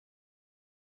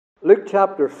Luke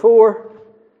chapter 4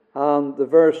 and the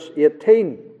verse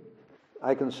 18.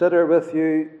 I consider with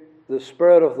you the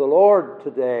Spirit of the Lord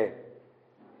today.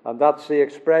 And that's the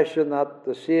expression that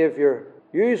the Saviour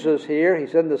uses here.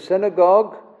 He's in the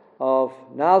synagogue of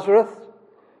Nazareth.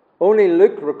 Only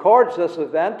Luke records this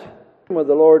event where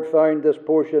the Lord found this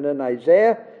portion in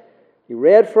Isaiah. He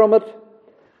read from it,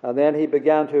 and then he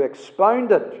began to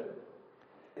expound it.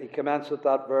 He commenced at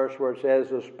that verse where it says,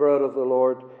 "The Spirit of the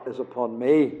Lord is upon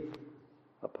me."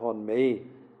 Upon me.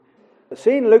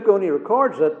 Seeing Luke only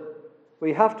records it,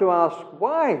 we have to ask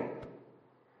why.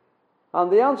 And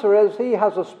the answer is he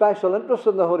has a special interest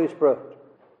in the Holy Spirit.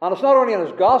 And it's not only in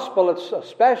his Gospel, it's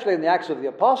especially in the Acts of the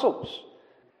Apostles.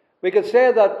 We could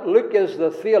say that Luke is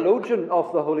the theologian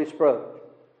of the Holy Spirit.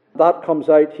 That comes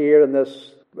out here in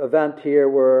this event here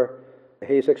where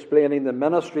he's explaining the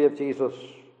ministry of Jesus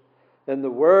in the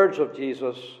words of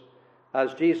Jesus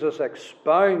as Jesus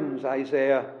expounds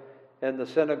Isaiah in the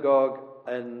synagogue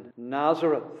in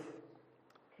Nazareth.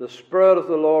 The Spirit of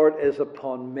the Lord is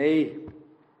upon me.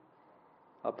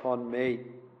 Upon me.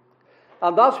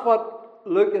 And that's what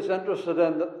Luke is interested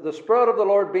in, the Spirit of the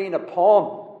Lord being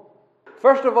upon.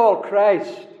 First of all,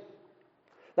 Christ.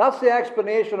 That's the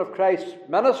explanation of Christ's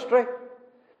ministry.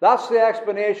 That's the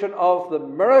explanation of the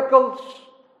miracles.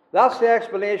 That's the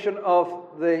explanation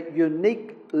of the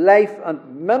unique life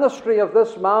and ministry of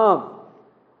this man,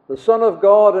 the Son of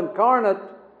God incarnate.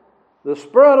 The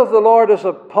Spirit of the Lord is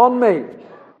upon me.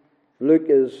 Luke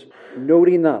is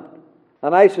noting that.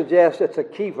 And I suggest it's a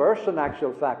key verse in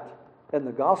actual fact in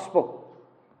the Gospel.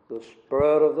 The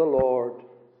Spirit of the Lord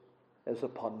is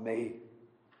upon me.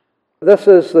 This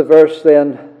is the verse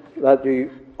then that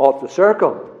you ought to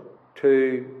circle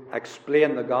to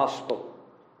explain the Gospel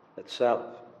itself.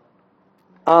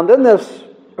 And in this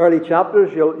early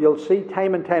chapters you'll see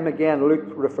time and time again Luke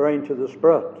referring to the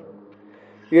Spirit.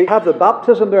 You have the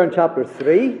baptism there in chapter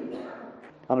 3.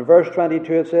 And in verse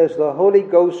 22 it says, "The Holy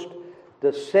Ghost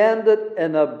descended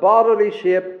in a bodily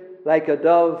shape like a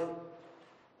dove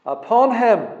upon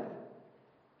him."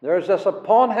 There's this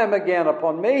upon him again,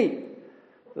 upon me.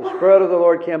 The Spirit of the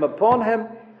Lord came upon him,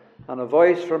 and a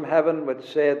voice from heaven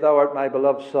which said, "Thou art my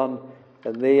beloved Son,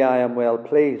 in thee I am well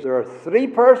pleased." There are three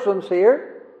persons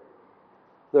here.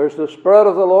 There's the Spirit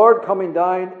of the Lord coming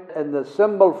down in the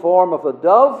symbol form of a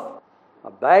dove,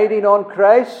 abiding on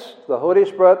Christ, the Holy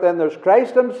Spirit. Then there's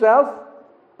Christ himself,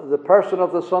 the person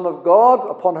of the Son of God,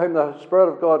 upon whom the Spirit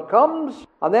of God comes.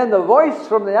 And then the voice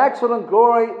from the excellent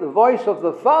glory, the voice of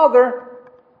the Father,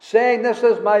 saying, "This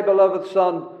is my beloved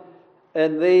Son,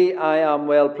 in thee I am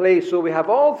well pleased." So we have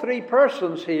all three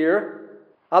persons here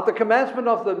at the commencement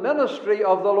of the ministry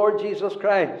of the Lord Jesus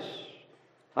Christ.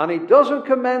 And he doesn't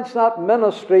commence that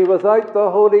ministry without the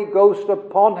Holy Ghost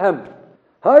upon him.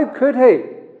 How could he?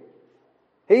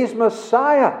 He's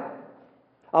Messiah.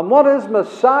 And what is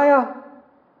Messiah?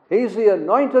 He's the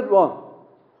anointed one.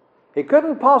 He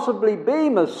couldn't possibly be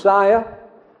Messiah,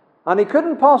 and he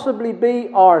couldn't possibly be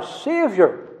our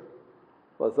Saviour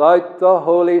without the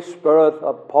Holy Spirit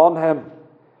upon him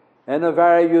in a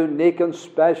very unique and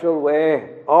special way,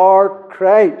 our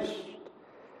Christ.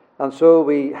 And so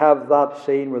we have that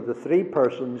scene where the three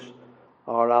persons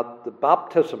are at the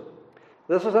baptism.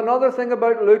 This is another thing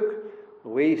about Luke.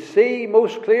 We see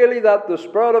most clearly that the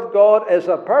Spirit of God is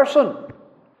a person.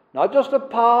 Not just a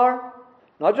power,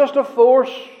 not just a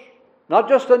force, not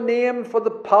just a name for the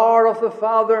power of the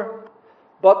Father,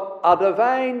 but a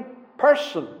divine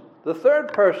person, the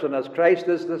third person, as Christ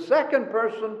is the second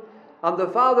person, and the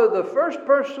Father the first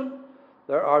person.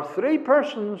 There are three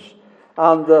persons,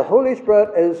 and the Holy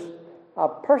Spirit is a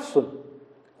person.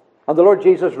 And the Lord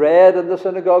Jesus read in the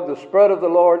synagogue, "The Spirit of the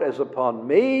Lord is upon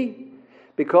me,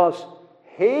 because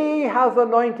He hath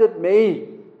anointed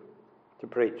me to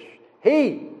preach."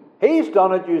 He's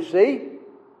done it, you see.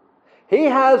 He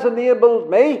has enabled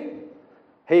me.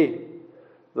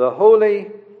 The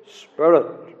Holy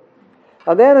Spirit.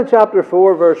 And then in chapter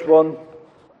 4, verse 1,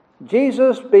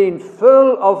 Jesus being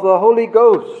full of the Holy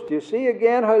Ghost. You see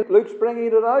again how Luke's bringing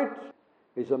it out?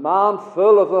 He's a man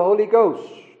full of the Holy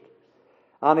Ghost.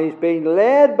 And he's being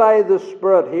led by the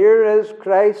Spirit. Here is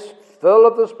Christ, full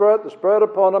of the Spirit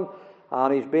upon him.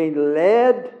 And he's being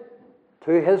led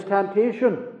to his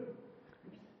temptation.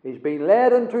 He's being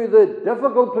led into the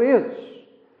difficult place.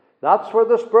 That's where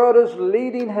the Spirit is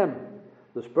leading him.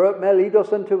 The Spirit may lead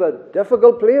us into a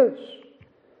difficult place.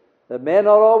 It may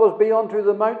not always be unto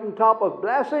the mountaintop of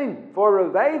blessing for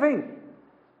reviving.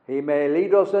 He may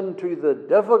lead us into the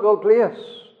difficult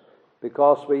place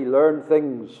because we learn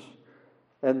things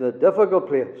in the difficult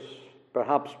place,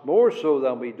 perhaps more so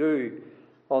than we do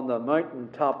on the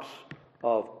mountaintops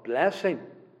of blessing.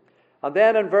 And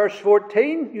then in verse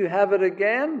 14, you have it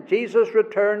again. Jesus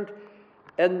returned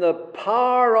in the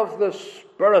power of the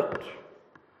Spirit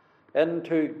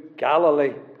into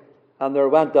Galilee, and there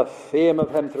went a fame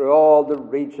of him through all the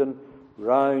region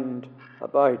round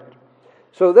about.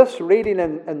 So this reading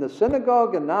in the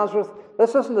synagogue in Nazareth,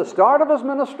 this isn't the start of his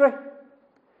ministry.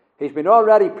 He's been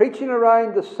already preaching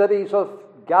around the cities of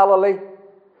Galilee,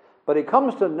 but he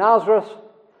comes to Nazareth,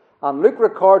 and Luke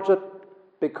records it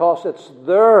because it's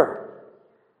there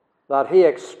that he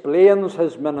explains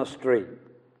his ministry.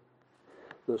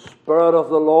 The Spirit of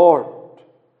the Lord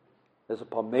is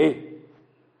upon me.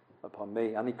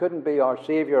 And he couldn't be our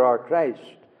Saviour, our Christ,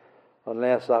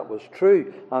 unless that was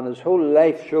true. And his whole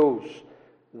life shows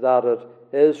that it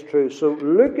is true. So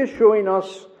Luke is showing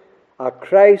us a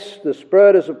Christ the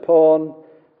Spirit is upon,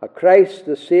 a Christ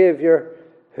the Saviour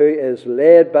who is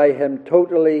led by him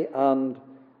totally and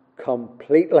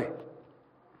completely.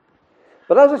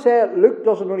 But as I said, Luke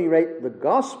doesn't only write the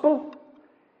Gospel,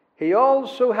 he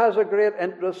also has a great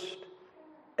interest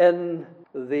in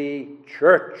the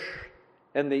church,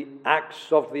 in the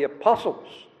Acts of the Apostles.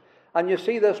 And you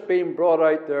see this being brought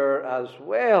out there as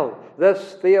well.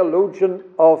 This theologian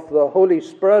of the Holy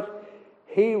Spirit,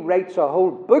 he writes a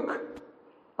whole book.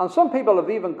 And some people have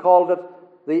even called it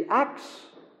the Acts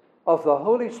of the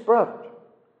Holy Spirit.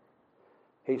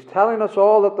 He's telling us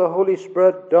all that the Holy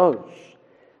Spirit does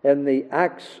in the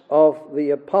Acts of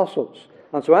the Apostles.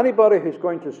 And so anybody who's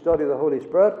going to study the Holy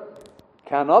Spirit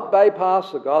cannot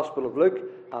bypass the Gospel of Luke,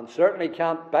 and certainly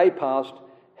can't bypass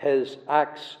his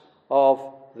Acts of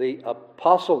the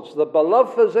Apostles. The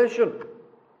beloved physician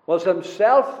was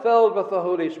himself filled with the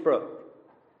Holy Spirit.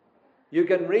 You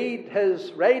can read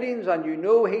his writings and you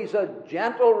know he's a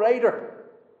gentle writer.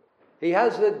 He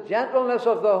has the gentleness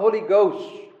of the Holy Ghost.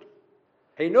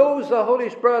 He knows the Holy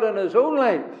Spirit in his own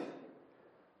life,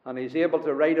 and he's able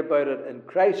to write about it in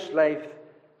Christ's life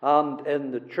and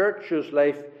in the church's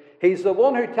life. He's the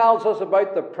one who tells us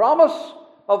about the promise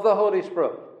of the Holy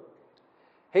Spirit.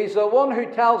 He's the one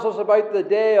who tells us about the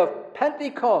day of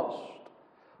Pentecost,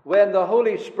 when the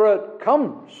Holy Spirit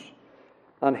comes.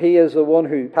 And he is the one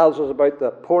who tells us about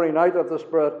the pouring out of the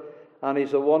Spirit, and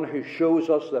he's the one who shows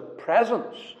us the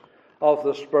presence of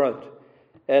the Spirit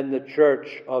in the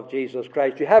church of Jesus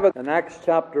Christ. You have it in Acts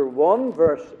chapter 1,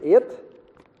 verse 8.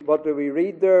 What do we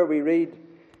read there? We read,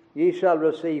 "Ye shall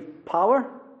receive power."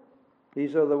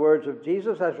 These are the words of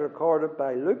Jesus as recorded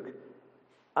by Luke.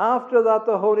 "After that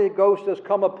the Holy Ghost has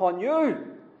come upon you."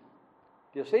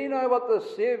 Do you see now what the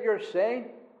Saviour's saying?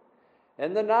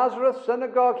 In the Nazareth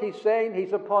synagogue, he's saying,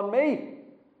 he's upon me.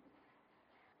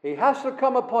 He has to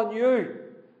come upon you,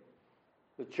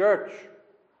 the church.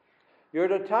 You're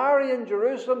to tarry in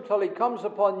Jerusalem till he comes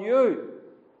upon you.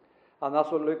 And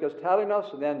that's what Luke is telling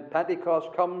us. And then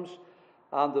Pentecost comes,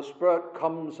 and the Spirit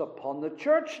comes upon the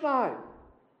church now.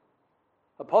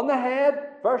 Upon the head,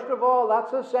 first of all,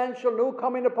 that's essential. No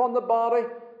coming upon the body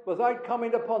without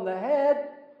coming upon the head.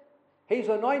 He's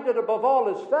anointed above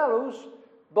all his fellows,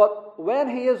 but when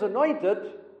he is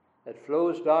anointed, it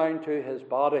flows down to his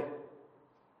body.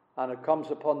 And it comes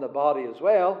upon the body as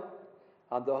well.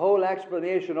 And the whole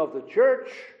explanation of the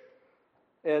church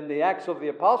in the Acts of the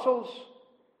Apostles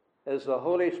is the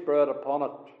Holy Spirit upon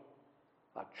it.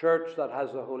 A church that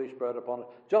has the Holy Spirit upon it.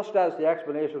 Just as the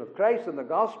explanation of Christ in the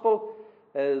Gospel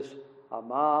is a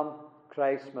man,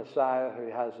 Christ Messiah, who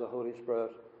has the Holy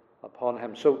Spirit upon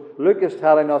him. So Luke is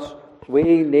telling us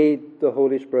we need the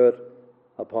Holy Spirit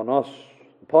upon us.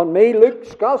 Upon me,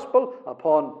 Luke's Gospel.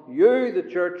 Upon you, the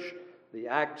church, the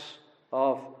Acts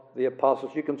of the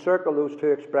Apostles. You can circle those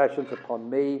two expressions, upon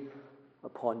me,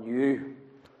 upon you,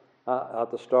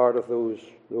 at the start of those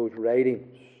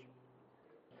writings.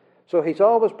 So he's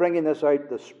always bringing this out,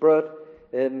 the Spirit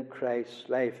in Christ's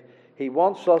life. He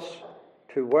wants us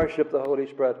to worship the Holy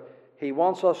Spirit. He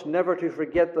wants us never to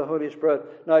forget the Holy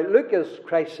Spirit. Now, Luke is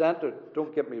Christ-centered.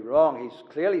 Don't get me wrong. He's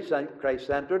clearly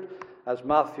Christ-centered, as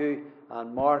Matthew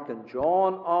and Mark and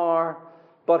John are.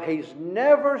 But he's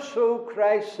never so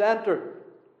Christ-centered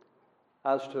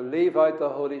as to leave out the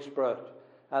Holy Spirit,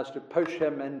 as to push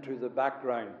him into the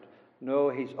background. No,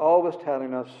 he's always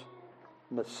telling us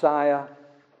Messiah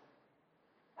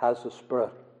has the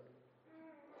Spirit.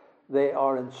 They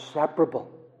are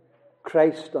inseparable.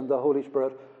 Christ and the Holy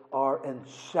Spirit are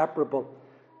inseparable.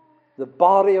 The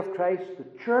body of Christ,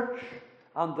 the church,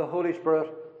 and the Holy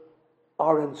Spirit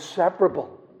are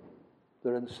inseparable.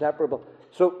 They're inseparable.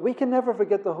 So we can never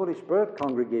forget the Holy Spirit,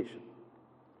 congregation.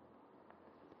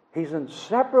 He's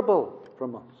inseparable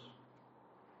from us.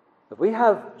 If we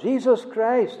have Jesus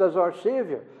Christ as our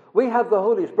Savior, we have the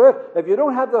Holy Spirit. If you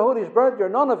don't have the Holy Spirit, you're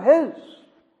none of His.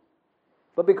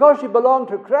 But because you belong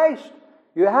to Christ,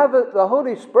 you have the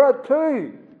Holy Spirit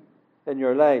too in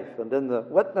your life and in the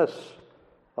witness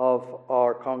of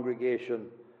our congregation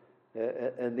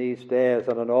in these days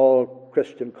and in all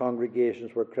Christian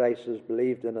congregations where Christ is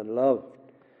believed in and loved.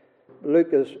 Luke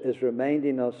is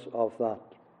reminding us of that.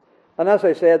 And as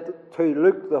I said, to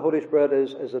Luke, the Holy Spirit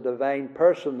is a divine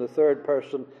person, the third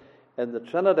person in the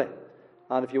Trinity.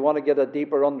 And if you want to get a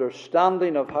deeper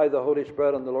understanding of how the Holy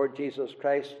Spirit and the Lord Jesus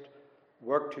Christ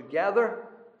work together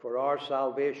for our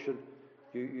salvation,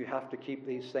 you have to keep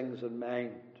these things in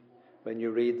mind when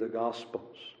you read the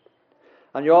Gospels.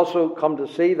 And you also come to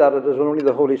see that it is only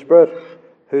the Holy Spirit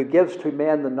who gives to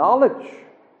men the knowledge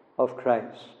of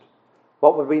Christ.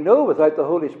 What would we know without the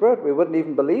Holy Spirit? We wouldn't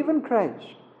even believe in Christ.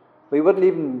 We wouldn't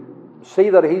even see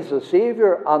that He's the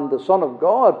Savior and the Son of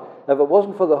God if it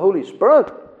wasn't for the Holy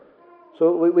Spirit.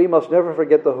 So we must never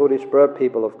forget the Holy Spirit,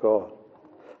 people of God.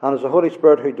 And it's the Holy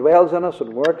Spirit who dwells in us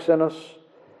and works in us.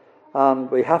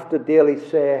 And we have to daily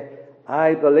say,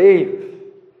 I believe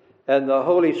in the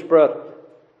Holy Spirit.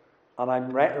 And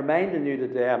I'm reminding you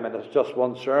today, I mean, it's just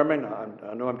one sermon.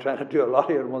 I know I'm trying to do a lot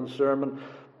here in one sermon.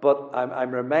 But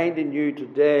I'm reminding you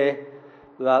today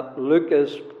that Luke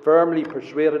is firmly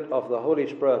persuaded of the Holy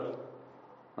Spirit.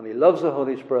 And he loves the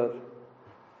Holy Spirit.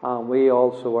 And we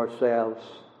also ourselves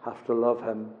have to love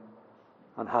Him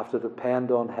and have to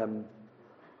depend on Him.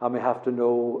 And we have to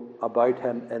know about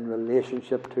Him in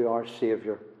relationship to our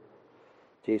Saviour,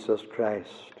 Jesus Christ.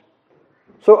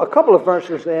 So a couple of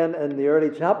verses then in the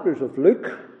early chapters of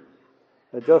Luke,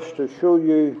 just to show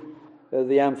you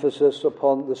the emphasis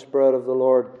upon the Spirit of the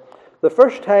Lord. The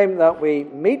first time that we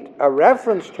meet a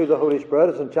reference to the Holy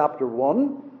Spirit is in chapter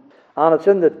 1, and it's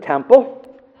in the temple.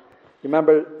 You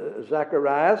remember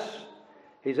Zacharias?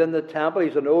 He's in the temple,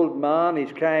 he's an old man,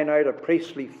 he's carrying out a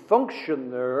priestly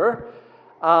function there,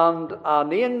 and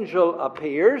an angel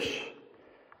appears,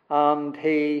 and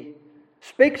he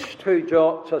speaks to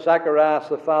Zacharias,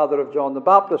 the father of John the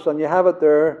Baptist, and you have it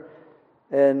there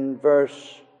in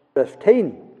verse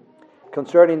 15.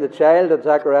 Concerning the child that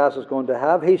Zacharias is going to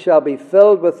have, he shall be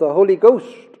filled with the Holy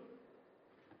Ghost,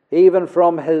 even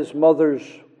from his mother's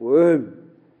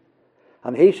womb.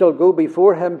 And he shall go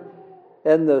before him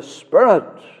in the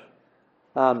spirit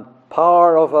and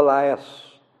power of Elias.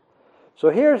 So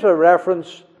here's a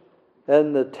reference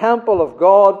in the temple of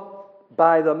God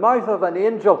by the mouth of an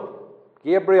angel,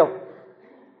 Gabriel.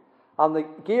 And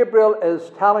Gabriel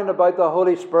is telling about the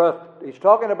Holy Spirit. He's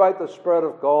talking about the Spirit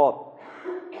of God.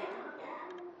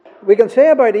 We can say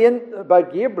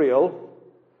about Gabriel,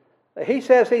 he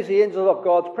says he's the angel of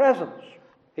God's presence.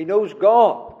 He knows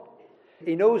God.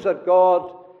 He knows that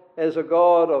God is a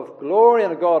God of glory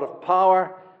and a God of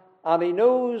power. And he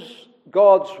knows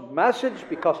God's message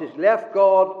because he's left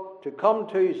God to come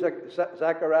to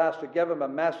Zacharias to give him a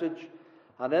message.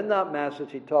 And in that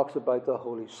message he talks about the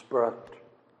Holy Spirit.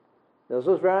 This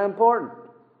is very important.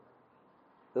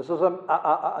 This is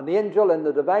an angel in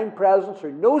the divine presence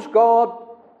who knows God,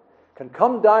 can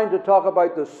come down to talk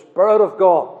about the Spirit of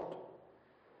God.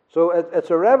 So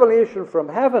it's a revelation from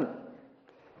heaven.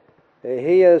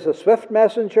 He is a swift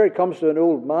messenger. He comes to an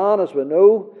old man, as we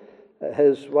know.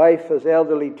 His wife is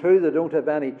elderly too. They don't have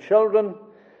any children.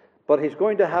 But he's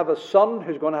going to have a son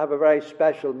who's going to have a very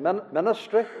special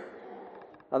ministry.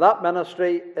 And that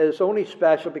ministry is only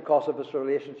special because of his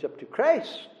relationship to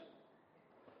Christ.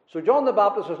 So John the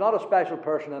Baptist is not a special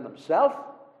person in himself.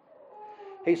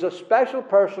 He's a special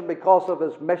person because of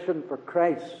his mission for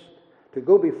Christ. To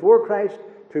go before Christ,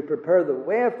 to prepare the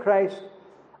way of Christ.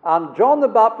 And John the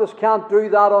Baptist can't do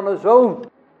that on his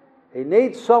own. He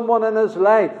needs someone in his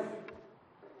life.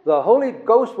 The Holy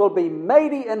Ghost will be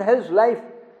mighty in his life,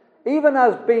 even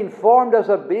as being formed as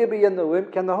a baby in the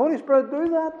womb. Can the Holy Spirit do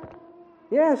that?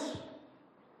 Yes.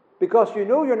 Because you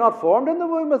know you're not formed in the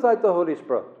womb without the Holy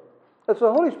Spirit. It's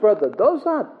the Holy Spirit that does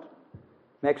that.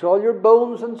 Makes all your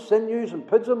bones and sinews and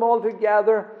puts them all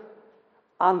together,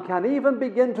 and can even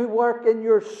begin to work in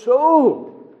your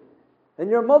soul, in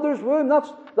your mother's womb.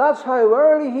 That's how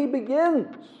early He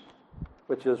begins.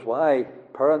 Which is why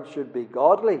parents should be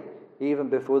godly even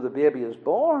before the baby is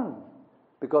born.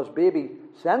 Because baby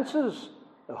senses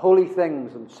the holy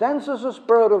things and senses the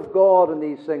Spirit of God in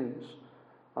these things.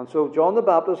 And so John the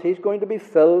Baptist, he's going to be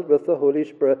filled with the Holy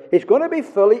Spirit. He's going to be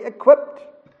fully equipped.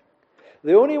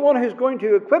 The only one who's going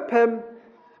to equip him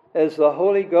is the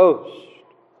Holy Ghost.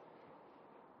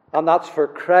 And that's for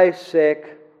Christ's sake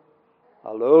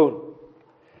alone.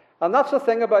 And that's the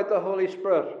thing about the Holy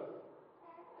Spirit.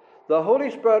 The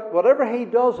Holy Spirit, whatever He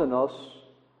does in us,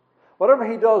 whatever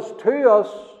He does to us,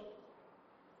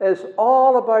 is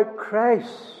all about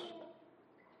Christ.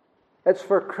 It's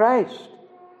for Christ.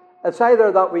 It's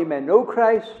either that we may know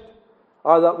Christ,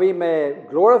 or that we may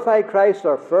glorify Christ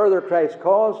or further Christ's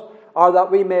cause, or that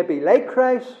we may be like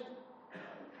Christ.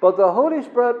 But the Holy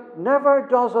Spirit never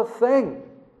does a thing,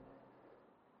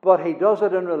 but He does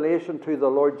it in relation to the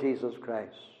Lord Jesus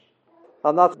Christ.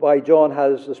 And that's why John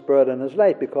has the Spirit in his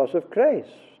life, because of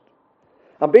Christ.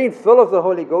 And being full of the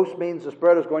Holy Ghost means the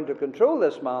Spirit is going to control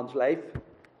this man's life.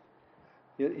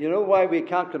 You know why we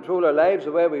can't control our lives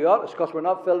the way we ought? It's because we're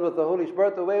not filled with the Holy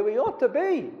Spirit the way we ought to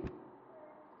be.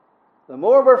 The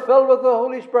more we're filled with the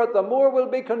Holy Spirit, the more we'll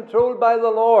be controlled by the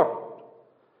Lord.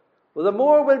 Well, the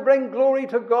more we'll bring glory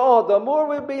to God, the more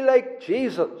we'll be like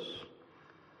Jesus.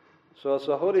 So it's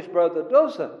the Holy Spirit that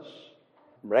does this.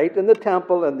 Right in the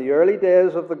temple, in the early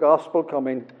days of the gospel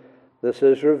coming, this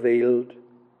is revealed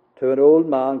to an old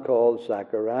man called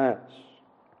Zacharias.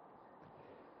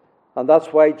 And that's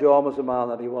why John was the man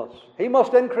that he was. He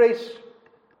must increase,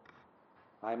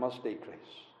 I must decrease.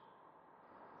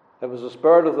 It was the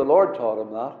Spirit of the Lord taught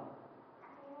him that.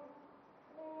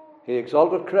 He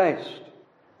exalted Christ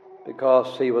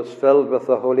because he was filled with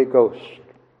the Holy Ghost.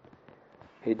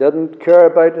 He didn't care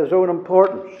about his own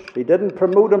importance. He didn't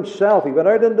promote himself. He went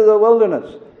out into the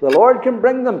wilderness. The Lord can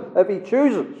bring them if He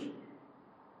chooses.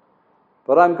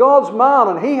 But I'm God's man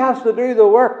and He has to do the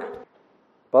work.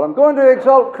 But I'm going to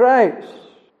exalt Christ.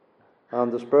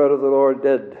 And the Spirit of the Lord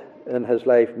did in his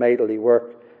life mightily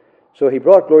work. So he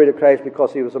brought glory to Christ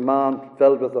because he was a man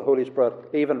filled with the Holy Spirit,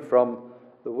 even from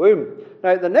the womb.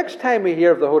 Now, the next time we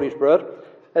hear of the Holy Spirit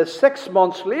is 6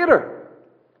 months later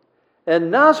in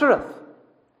Nazareth.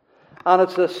 And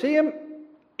it's the same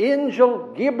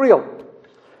angel Gabriel.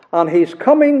 And he's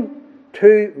coming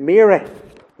to Mary.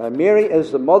 Now, Mary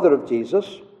is the mother of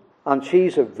Jesus, and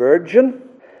she's a virgin.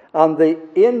 And the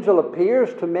angel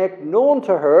appears to make known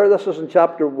to her, this is in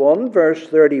chapter 1, verse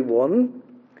 31,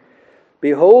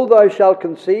 "Behold, thou shalt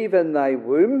conceive in thy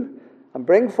womb, and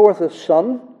bring forth a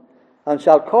son, and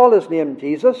shalt call his name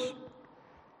Jesus.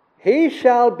 He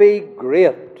shall be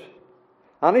great,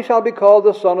 and he shall be called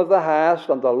the Son of the Highest,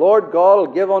 and the Lord God will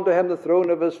give unto him the throne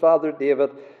of his father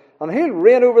David, and he'll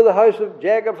reign over the house of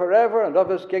Jacob forever, and of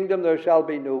his kingdom there shall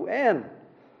be no end."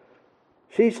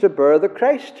 She's to bear the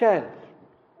Christ child.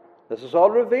 This is all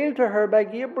revealed to her by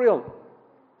Gabriel.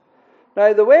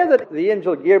 Now, the way that the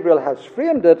angel Gabriel has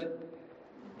framed it,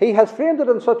 he has framed it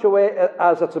in such a way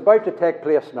as it's about to take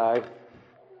place now.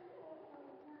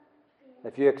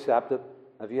 If you accept it,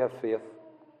 if you have faith.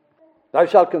 "Thou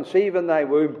shalt conceive in thy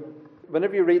womb."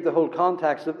 Whenever you read the whole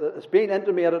context, it's being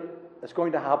intimated, it's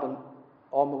going to happen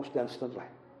almost instantly.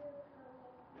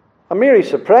 And Mary's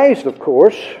surprised, of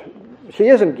course. She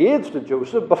is engaged to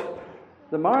Joseph, but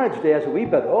the marriage day is a wee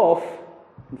bit off.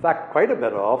 In fact, quite a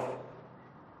bit off.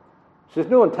 She has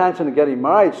no intention of getting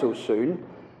married so soon.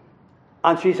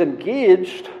 And she's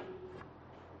engaged.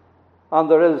 And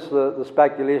there is the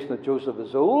speculation that Joseph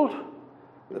is old.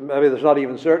 Maybe there's not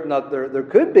even certain that there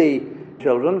could be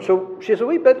children. So she's a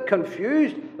wee bit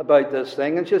confused about this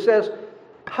thing. And she says,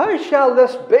 "How shall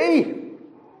this be?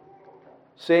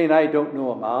 Saying, I don't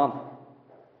know a man."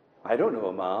 I don't know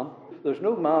a man. There's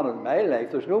no man in my life.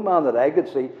 There's no man that I could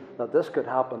see that this could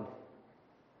happen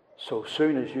so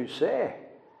soon as you say.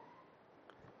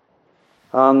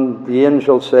 And the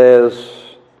angel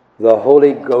says, "The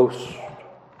Holy Ghost."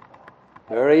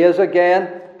 There he is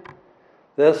again.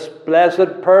 This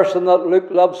blessed person that Luke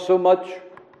loves so much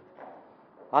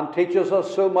and teaches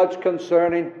us so much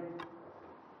concerning.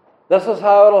 This is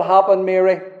how it'll happen,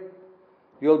 Mary.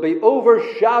 You'll be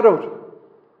overshadowed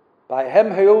by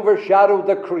him who overshadowed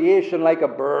the creation like a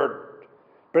bird,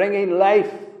 bringing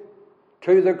life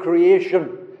to the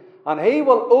creation. And he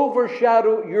will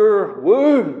overshadow your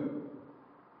womb.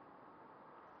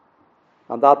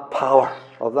 And that power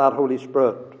of that Holy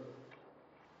Spirit,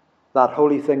 that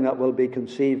holy thing that will be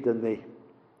conceived in thee,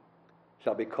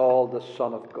 shall be called the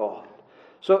Son of God.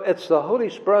 So it's the Holy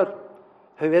Spirit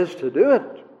who is to do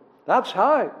it. That's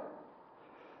how.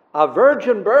 A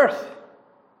virgin birth.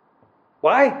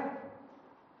 Why?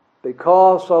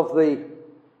 Because of the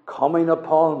coming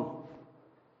upon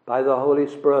by the Holy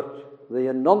Spirit, the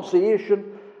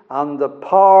annunciation and the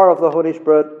power of the Holy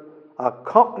Spirit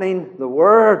accompanying the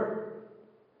Word,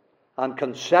 and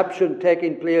conception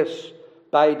taking place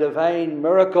by divine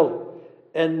miracle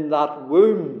in that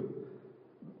womb,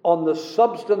 on the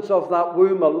substance of that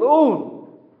womb alone,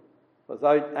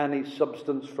 without any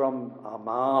substance from a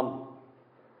man,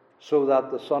 so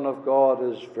that the Son of God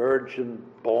is virgin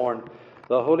born.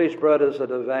 The Holy Spirit is a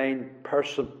divine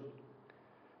person.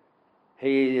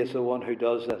 He is the one who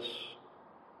does this.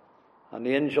 And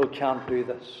the angel can't do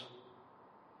this.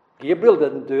 Gabriel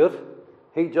didn't do it.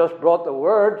 He just brought the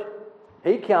word.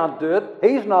 He can't do it.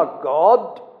 He's not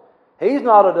God. He's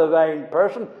not a divine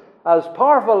person. As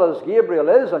powerful as Gabriel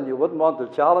is, and you wouldn't want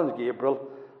to challenge Gabriel,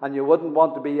 and you wouldn't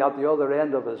want to be at the other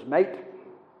end of his might,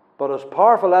 but as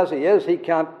powerful as he is, he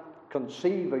can't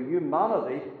conceive a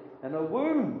humanity in a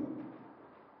womb.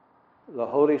 The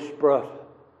Holy Spirit,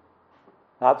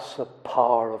 that's the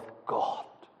power of God.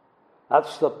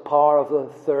 That's the power of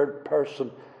the third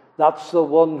person. That's the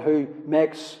one who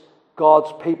makes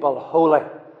God's people holy.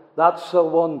 That's the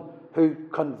one who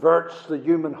converts the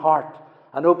human heart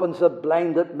and opens the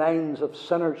blinded minds of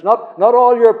sinners. Not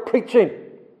all your preaching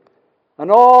and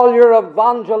all your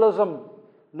evangelism.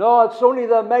 No, it's only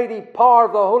the mighty power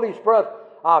of the Holy Spirit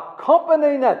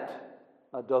accompanying it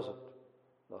that does it.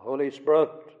 The Holy Spirit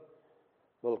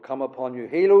will come upon you.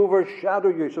 He'll overshadow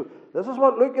you. So this is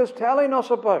what Luke is telling us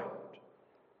about.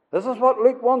 This is what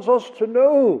Luke wants us to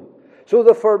know. So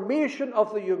the formation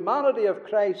of the humanity of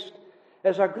Christ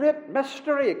is a great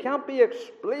mystery. It can't be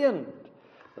explained.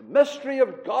 The mystery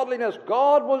of godliness.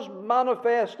 God was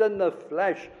manifest in the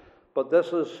flesh. But this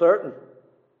is certain.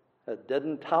 It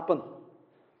didn't happen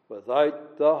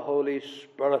without the Holy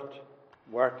Spirit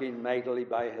working mightily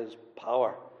by His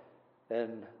power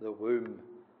in the womb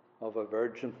of a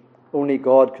virgin. Only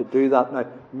God could do that. Now,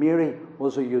 Mary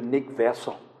was a unique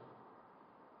vessel.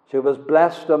 She was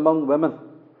blessed among women.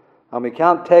 And we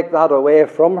can't take that away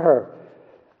from her.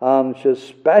 She's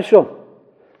special.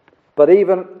 But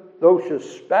even though she's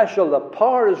special, the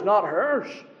power is not hers.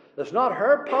 It's not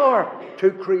her power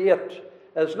to create.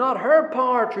 It's not her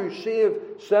power to save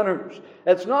sinners.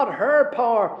 It's not her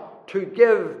power to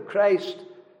give Christ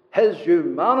His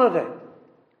humanity.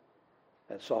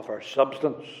 It's of her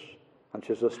substance. And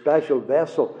she's a special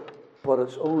vessel. But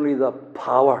it's only the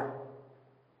power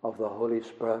of the Holy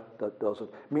Spirit that does it.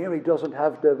 Mary doesn't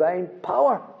have divine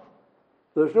power.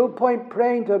 There's no point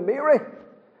praying to Mary.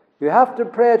 You have to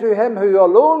pray to Him who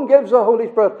alone gives the Holy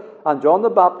Spirit. And John the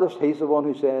Baptist, he's the one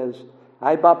who says,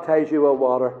 I baptize you with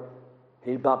water.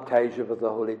 He'll baptize you with the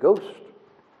Holy Ghost.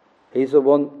 He's the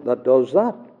one that does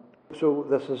that. So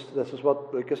this is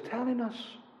what Luke is telling us.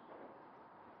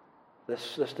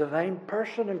 This divine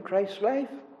person in Christ's life.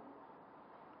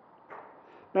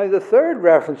 Now the third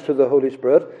reference to the Holy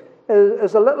Spirit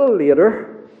is a little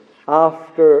later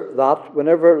after that,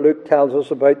 whenever Luke tells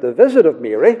us about the visit of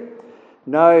Mary.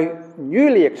 Now,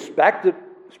 newly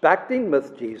expecting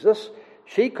with Jesus,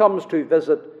 she comes to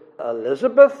visit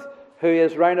Elizabeth, who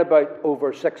is round about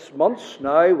over 6 months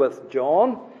now with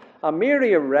John. And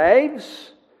Mary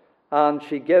arrives and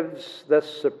she gives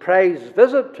this surprise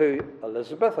visit to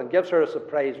Elizabeth and gives her a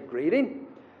surprise greeting.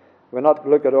 We're not going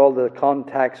to look at all the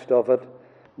context of it.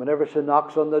 Whenever she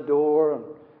knocks on the door and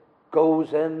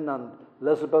goes in, and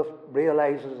Elizabeth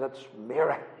realizes it's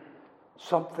Mary,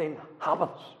 something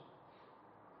happens.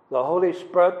 The Holy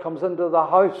Spirit comes into the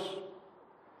house.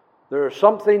 There's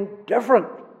something different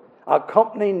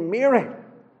accompanying Mary.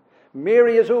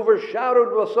 Mary is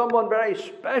overshadowed with someone very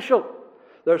special.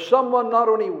 There's someone not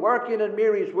only working in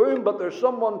Mary's womb, but there's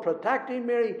someone protecting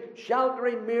Mary,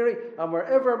 sheltering Mary, and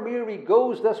wherever Mary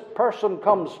goes, this person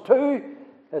comes too.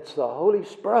 It's the Holy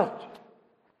Spirit.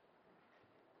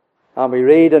 And we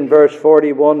read in verse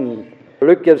 41,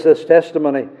 Luke gives this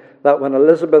testimony that when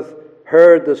Elizabeth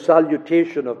heard the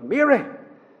salutation of Mary,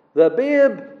 the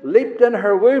babe leaped in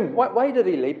her womb. Why did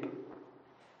he leap?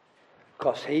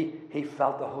 Because he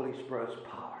felt the Holy Spirit's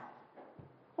power.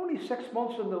 Only 6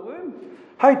 months in the womb.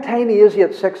 How tiny is he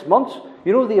at 6 months?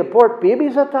 You know, they abort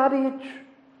babies at that age.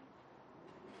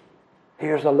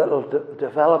 Here's a little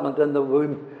development in the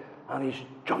womb. And he's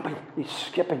jumping, he's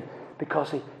skipping,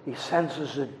 because he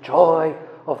senses the joy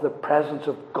of the presence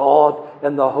of God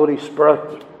in the Holy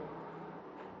Spirit.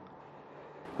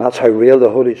 That's how real the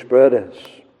Holy Spirit is.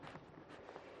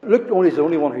 Luke is the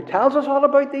only one who tells us all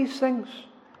about these things.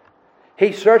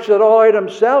 He searched it all out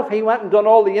himself. He went and done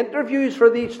all the interviews for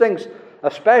these things,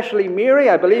 especially Mary.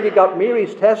 I believe he got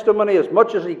Mary's testimony as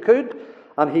much as he could,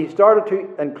 and he started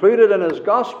to include it in his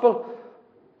gospel.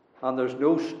 And there's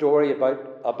no story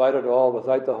about it all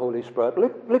without the Holy Spirit.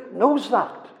 Luke knows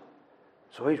that.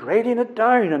 So he's writing it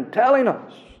down and telling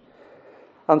us.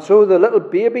 And so the little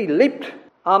baby leaped.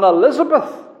 And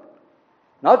Elizabeth,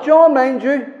 not John, mind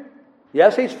you.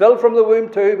 Yes, he's filled from the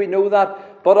womb too, we know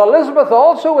that. But Elizabeth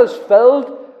also is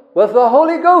filled with the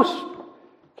Holy Ghost.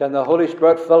 Can the Holy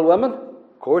Spirit fill women?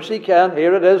 Of course he can.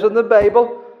 Here it is in the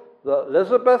Bible.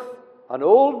 Elizabeth, an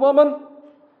old woman,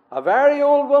 a very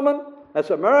old woman. It's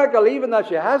a miracle even that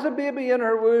she has a baby in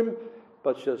her womb,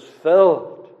 but she's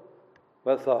filled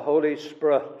with the Holy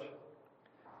Spirit.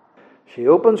 She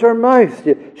opens her mouth.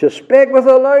 She spake with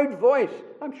a loud voice.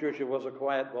 I'm sure she was a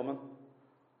quiet woman.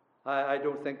 I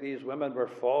don't think these women were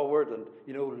forward and,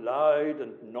 loud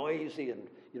and noisy and,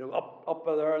 up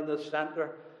there in the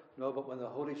center. No, but when the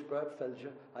Holy Spirit fills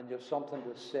you and you have something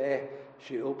to say,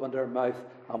 she opened her mouth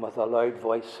and with a loud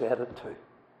voice said it too.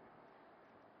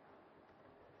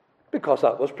 Because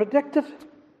that was predicted.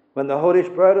 When the Holy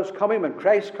Spirit is coming, when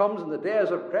Christ comes in the days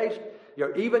of Christ,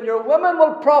 even your women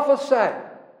will prophesy.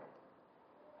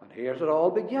 And here's it all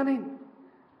beginning.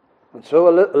 And so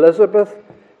Elizabeth,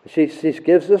 she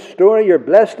gives this story. You're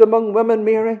blessed among women,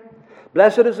 Mary.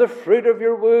 Blessed is the fruit of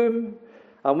your womb.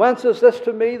 And whence is this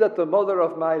to me that the mother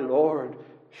of my Lord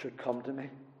should come to me?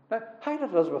 Now, how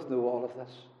did Elizabeth know all of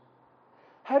this?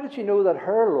 How did she know that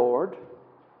her Lord,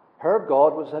 her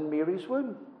God, was in Mary's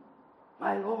womb?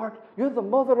 My Lord, you're the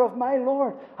mother of my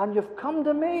Lord, and you've come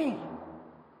to me.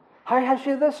 How has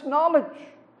she this knowledge?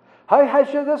 How has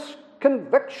she this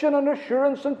conviction and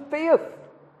assurance and faith?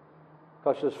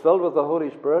 Because she's filled with the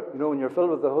Holy Spirit. When you're filled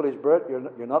with the Holy Spirit,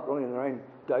 you're not running around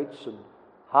doubts and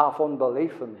half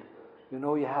unbelief. And,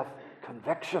 you have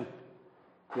conviction.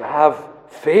 You have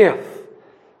faith.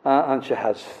 And she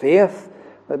has faith.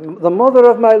 The mother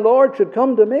of my Lord should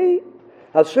come to me.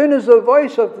 As soon as the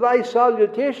voice of thy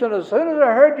salutation, as soon as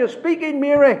I heard you speaking,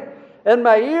 Mary, in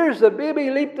my ears the baby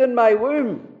leaped in my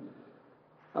womb.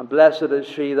 And blessed is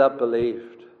she that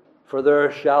believed, for there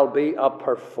shall be a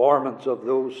performance of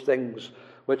those things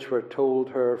which were told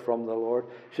her from the Lord.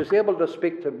 She's able to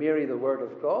speak to Mary the word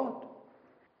of God,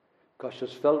 because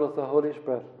she's filled with the Holy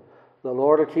Spirit. The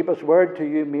Lord will keep his word to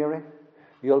you, Mary.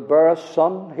 You'll bear a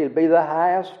son. He'll be the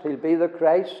highest. He'll be the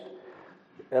Christ.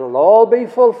 It'll all be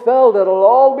fulfilled. It'll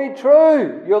all be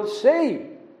true. You'll see.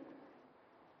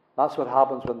 That's what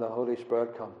happens when the Holy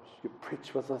Spirit comes. You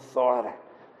preach with authority.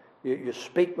 You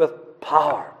speak with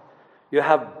power. You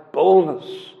have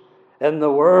boldness in the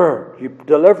Word. You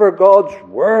deliver God's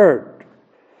Word.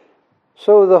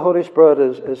 So the Holy Spirit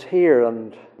is here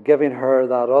and giving her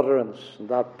that utterance and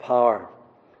that power.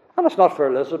 And it's not for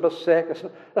Elizabeth's sake.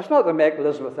 It's not to make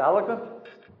Elizabeth eloquent.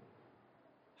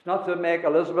 It's not to make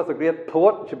Elizabeth a great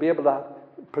poet. She'll be able to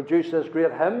produce this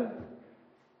great hymn.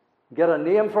 Get a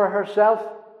name for herself.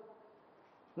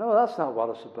 No, that's not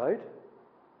what it's about.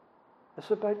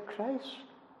 It's about Christ.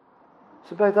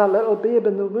 It's about that little babe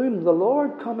in the womb, the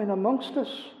Lord coming amongst us.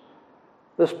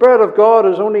 The Spirit of God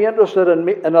is only interested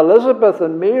in Elizabeth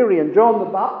and Mary and John the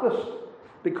Baptist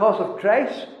because of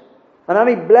Christ. And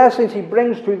any blessings he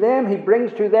brings to them, he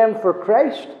brings to them for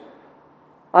Christ.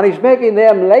 And he's making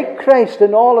them like Christ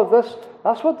in all of this.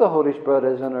 That's what the Holy Spirit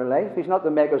is in our life. He's not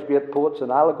to make us great poets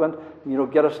and eloquent,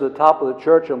 get us to the top of the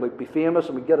church and we'd be famous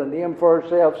and we'd get a name for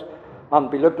ourselves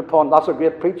and be looked upon. That's a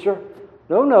great preacher.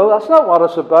 No, that's not what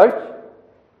it's about.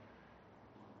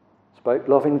 It's about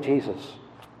loving Jesus.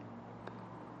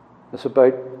 It's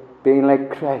about being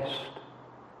like Christ.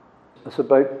 It's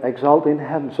about exalting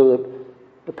him so that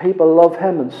the people love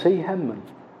him and see him and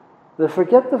they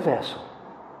forget the vessel.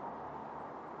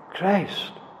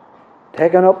 Christ,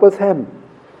 taken up with him.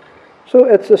 So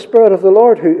it's the Spirit of the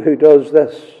Lord who does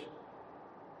this.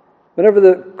 Whenever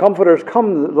the comforters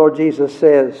come, the Lord Jesus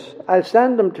says, I'll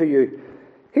send them to you.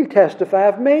 He'll testify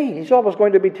of me. He's always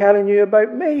going to be telling you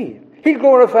about me. He'll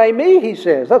glorify me, he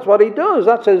says. That's what he does.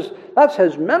 That's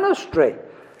his ministry.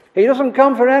 He doesn't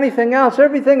come for anything else.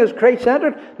 Everything is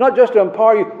Christ-centered, not just to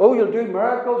empower you. Oh, you'll do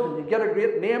miracles and you get a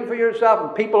great name for yourself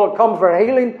and people will come for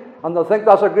healing and they'll think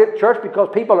that's a great church because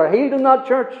people are healed in that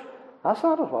church. That's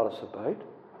not what it's about.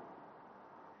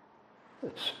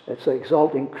 It's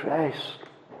exalting Christ.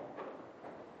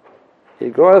 He'll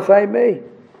glorify me.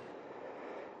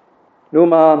 No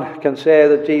man can say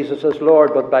that Jesus is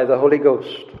Lord but by the Holy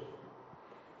Ghost.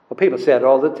 Well, people say it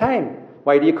all the time.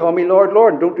 Why do you call me Lord,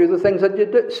 Lord, and don't do the things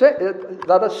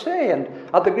that I say? And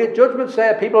at the great judgment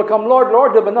say, people come, Lord,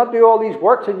 Lord, did we not do all these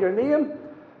works in your name?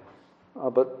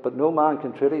 But no man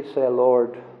can truly say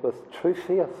Lord with true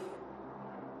faith,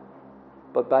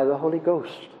 but by the Holy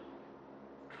Ghost.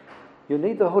 You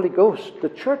need the Holy Ghost. The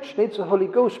church needs the Holy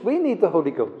Ghost. We need the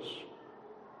Holy Ghost.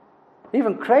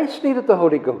 Even Christ needed the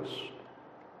Holy Ghost.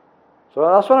 So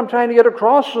that's what I'm trying to get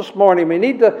across this morning. We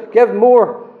need to give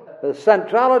more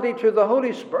centrality to the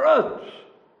Holy Spirit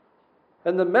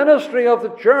in the ministry of the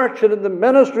church and in the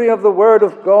ministry of the Word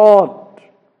of God.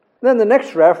 Then the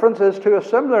next reference is to a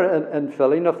similar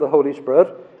infilling of the Holy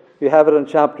Spirit. You have it in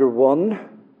chapter 1,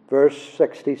 verse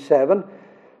 67.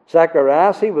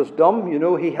 Zacharias, he was dumb.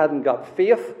 He hadn't got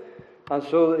faith. And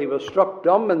so he was struck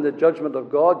dumb in the judgment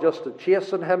of God just to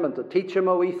chasten him and to teach him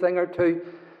a wee thing or two.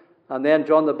 And then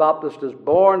John the Baptist is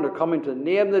born. They're coming to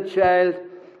name the child.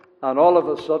 And all of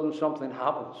a sudden something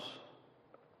happens.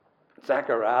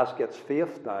 Zacharias gets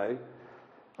faith now.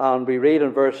 And we read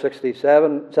in verse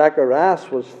 67,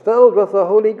 Zacharias was filled with the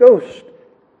Holy Ghost.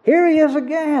 Here he is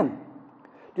again.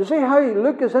 Do you see how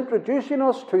Luke is introducing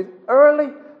us to early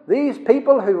these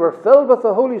people who were filled with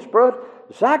the Holy Spirit?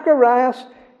 Zacharias,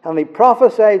 and he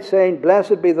prophesied, saying,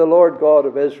 Blessed be the Lord God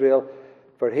of Israel,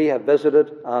 for he hath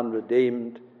visited and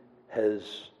redeemed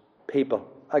his people.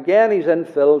 Again, he's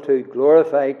infilled to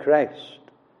glorify Christ,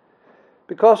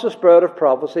 because the spirit of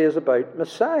prophecy is about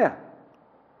Messiah.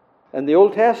 In the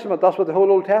Old Testament, that's what the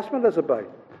whole Old Testament is about.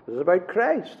 It's about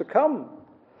Christ to come.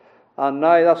 And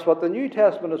now that's what the New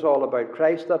Testament is all about.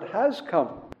 Christ that has come.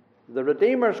 The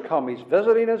Redeemer's come. He's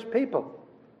visiting his people.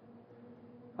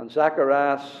 And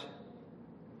Zacharias,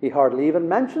 he hardly even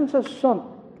mentions his son.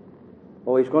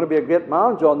 Oh, he's going to be a great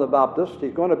man, John the Baptist.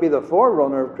 He's going to be the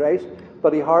forerunner of Christ.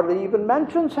 But he hardly even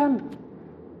mentions him.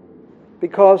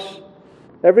 Because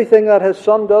everything that his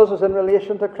son does is in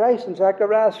relation to Christ. And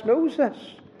Zacharias knows this.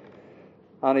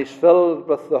 And he's filled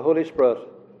with the Holy Spirit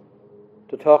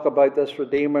to talk about this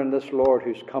Redeemer and this Lord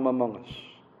who's come among us.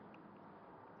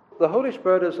 The Holy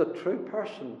Spirit is a true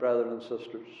person, brethren and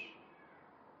sisters.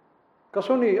 Because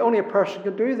only a person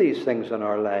can do these things in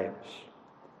our lives.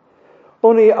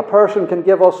 Only a person can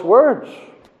give us words.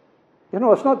 You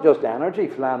know, it's not just energy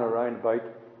flying around about,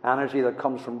 energy that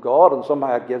comes from God and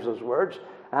somehow it gives us words.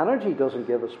 Energy doesn't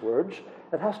give us words.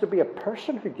 It has to be a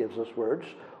person who gives us words.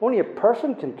 Only a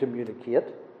person can communicate.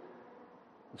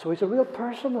 And so he's a real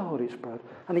person, the Holy Spirit.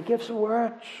 And he gives the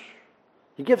words.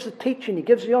 He gives the teaching. He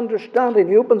gives the understanding.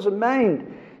 He opens the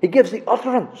mind. He gives the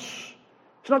utterance.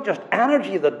 It's not just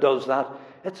energy that does that.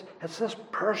 It's this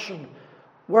person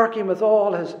working with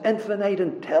all his infinite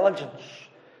intelligence,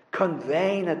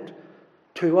 conveying it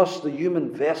to us, the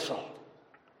human vessel.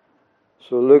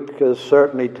 So Luke is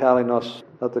certainly telling us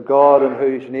that the God in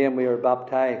whose name we are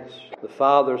baptized, the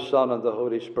Father, Son, and the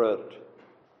Holy Spirit,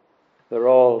 they're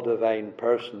all divine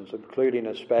persons, including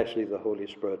especially the Holy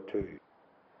Spirit too.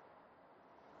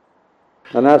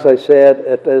 And as I said,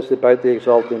 it is about the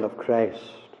exalting of Christ.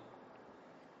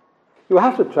 You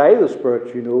have to try the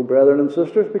spirits, you know, brethren and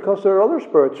sisters, because there are other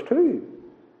spirits too.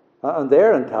 And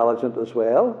they're intelligent as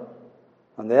well.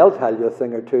 And they'll tell you a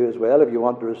thing or two as well if you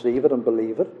want to receive it and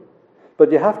believe it.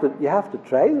 But you have to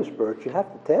try the spirits. You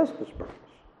have to test the spirits.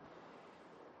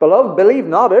 Beloved, believe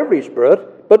not every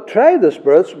spirit, but try the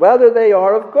spirits whether they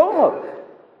are of God.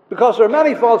 Because there are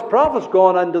many false prophets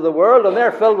going into the world, and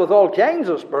they're filled with all kinds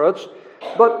of spirits.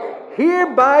 But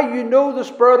hereby you know the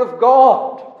Spirit of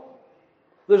God.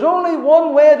 There's only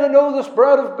one way to know the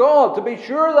Spirit of God, to be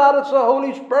sure that it's the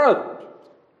Holy Spirit.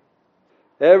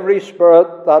 Every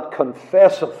spirit that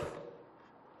confesseth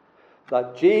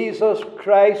that Jesus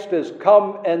Christ is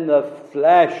come in the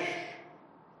flesh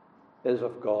is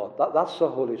of God. That's the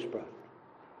Holy Spirit.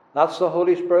 That's the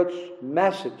Holy Spirit's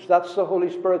message. That's the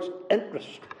Holy Spirit's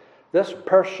interest. This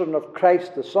person of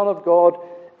Christ, the Son of God,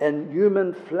 in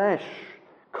human flesh,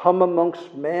 come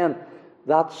amongst men.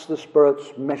 That's the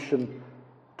Spirit's mission,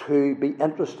 to be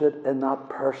interested in that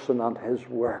person and his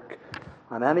work.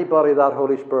 And anybody that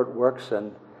Holy Spirit works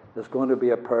in is going to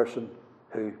be a person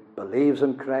who believes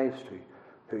in Christ,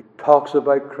 who talks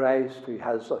about Christ, who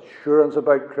has assurance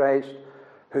about Christ,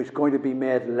 who's going to be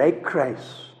made like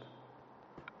Christ.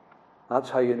 That's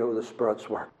how you know the Spirit's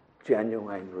work.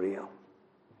 Genuine, real.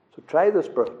 So try the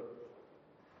Spirit.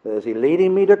 Is he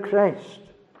leading me to Christ?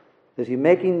 Is he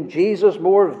making Jesus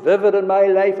more vivid in my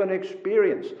life and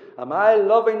experience? Am I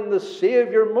loving the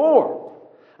Savior more?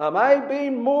 Am I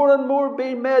being more and more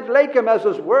being made like him as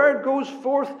his word goes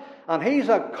forth and he's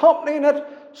accompanying it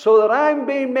so that I'm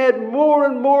being made more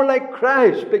and more like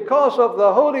Christ because of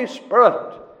the Holy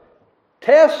Spirit?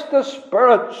 Test the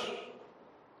spirits.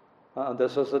 And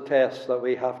this is the test that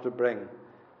we have to bring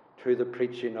to the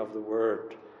preaching of the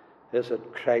word. Is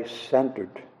it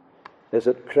Christ-centered? Is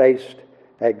it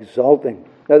Christ-exalting?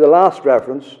 Now the last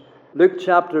reference, Luke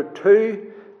chapter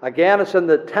 2. Again, it's in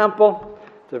the temple.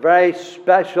 It's a very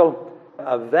special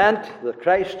event. The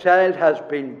Christ child has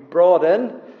been brought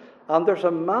in. And there's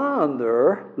a man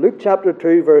there, Luke chapter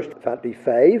 2, verse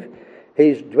 25.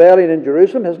 He's dwelling in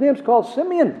Jerusalem. His name's called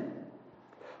Simeon.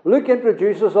 Luke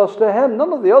introduces us to him.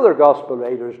 None of the other gospel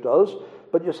writers does.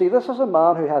 But you see, this is a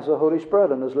man who has the Holy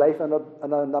Spirit in his life in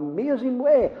an amazing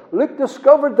way. Luke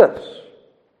discovered this.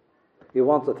 He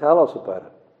wants to tell us about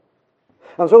it.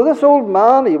 And so this old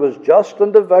man, he was just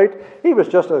and devout. He was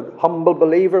just a humble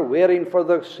believer, waiting for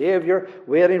the Savior,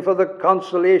 waiting for the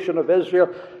consolation of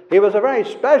Israel. He was a very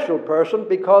special person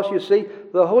because, you see,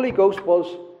 the Holy Ghost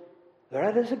was, there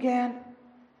it is again,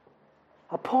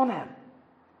 upon him.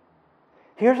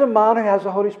 Here's a man who has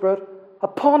the Holy Spirit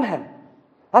upon him.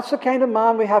 That's the kind of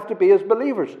man we have to be as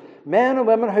believers. Men and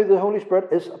women who the Holy Spirit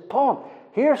is upon.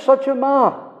 Here's such a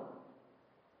man.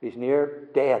 He's near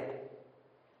dead.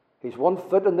 He's 1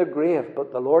 foot in the grave,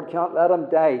 but the Lord can't let him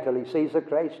die till he sees the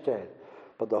Christ child.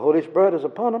 But the Holy Spirit is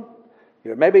upon him.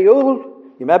 You may be old.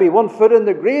 You may be 1 foot in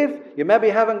the grave. You maybe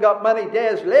haven't got many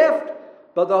days left.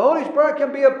 But the Holy Spirit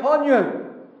can be upon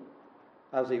you,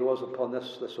 as he was upon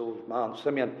this old man,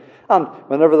 Simeon. And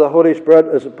whenever the Holy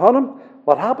Spirit is upon him,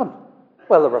 what happened?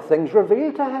 Well, there were things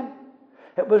revealed to him.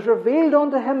 It was revealed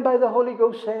unto him by the Holy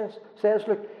Ghost, says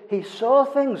Luke. He saw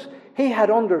things. He had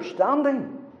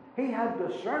understanding. He had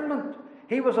discernment.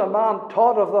 He was a man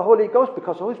taught of the Holy Ghost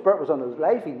because the Holy Spirit was on his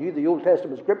life. He knew the Old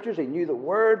Testament scriptures. He knew the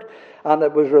Word. And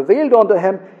it was revealed unto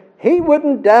him. He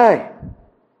wouldn't die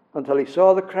until he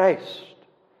saw the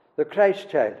Christ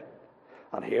child.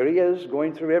 And here he is,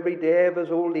 going through every day of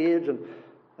his old age.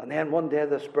 And then one day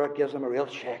the Spirit gives him a real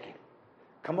shaking.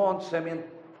 Come on, Simeon.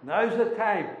 Now's the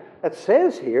time. It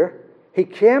says here, he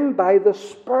came by the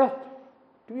Spirit.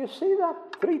 Do you see that?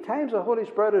 3 times the Holy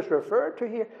Spirit is referred to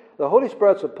here. The Holy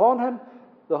Spirit's upon him.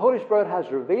 The Holy Spirit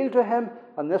has revealed to him.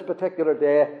 And this particular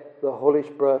day, the Holy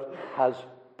Spirit has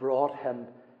brought him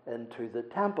into the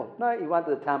temple. Now, he went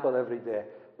to the temple every day.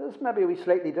 This may be a wee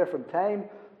slightly different time.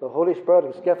 The Holy Spirit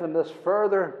has given him this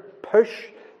further push,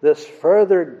 this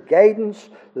further guidance.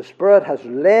 The Spirit has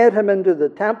led him into the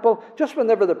temple. Just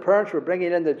whenever the parents were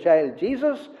bringing in the child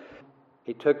Jesus,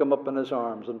 he took him up in his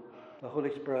arms, and the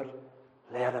Holy Spirit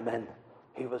led him in.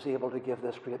 He was able to give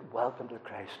this great welcome to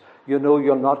Christ. You know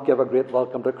you'll not give a great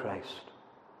welcome to Christ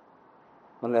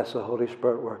unless the Holy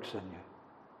Spirit works in you.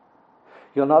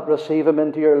 You'll not receive him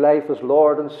into your life as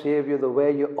Lord and Savior the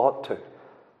way you ought to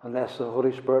unless the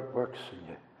Holy Spirit works in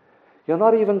you. You'll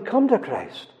not even come to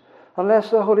Christ unless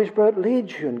the Holy Spirit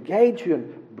leads you and guides you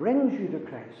and brings you to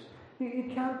Christ.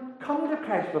 You can't come to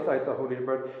Christ without the Holy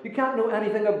Spirit. You can't know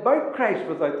anything about Christ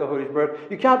without the Holy Spirit.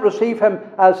 You can't receive him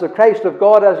as the Christ of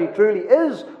God as he truly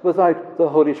is without the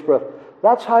Holy Spirit.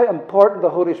 That's how important the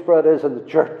Holy Spirit is in the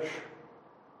church.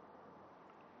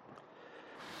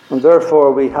 And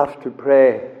therefore we have to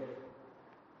pray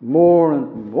more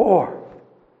and more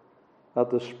that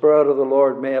the Spirit of the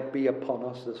Lord may be upon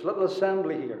us. This little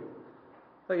assembly here.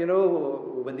 You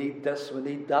know, we need this, we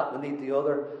need that, we need the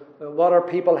other. What are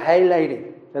people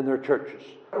highlighting in their churches?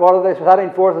 What are they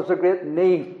setting forth as a great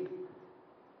need?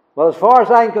 Well, as far as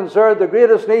I'm concerned, the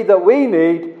greatest need that we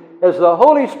need is the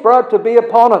Holy Spirit to be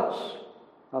upon us.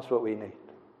 That's what we need.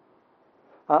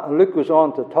 And Luke goes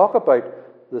on to talk about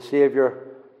the Saviour.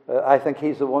 I think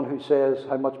he's the one who says,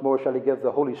 how much more shall he give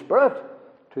the Holy Spirit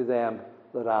to them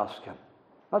that ask him?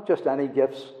 Not just any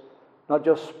gifts, not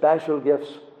just special gifts,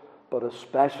 but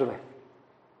especially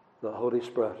the Holy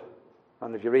Spirit.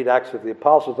 And if you read Acts of the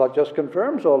Apostles, that just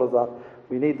confirms all of that.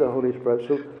 We need the Holy Spirit.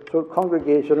 So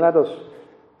congregation, let us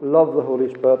love the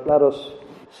Holy Spirit. Let us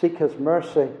seek his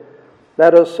mercy.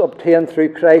 Let us obtain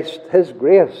through Christ his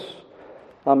grace.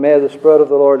 And may the Spirit of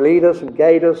the Lord lead us and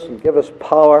guide us and give us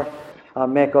power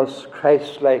and make us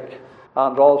Christ-like,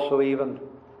 and also even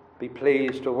be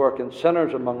pleased to work in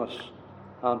sinners among us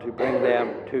and to bring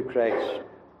them to Christ.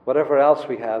 Whatever else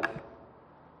we have,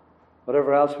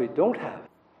 whatever else we don't have,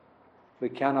 we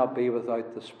cannot be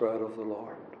without the Spirit of the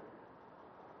Lord.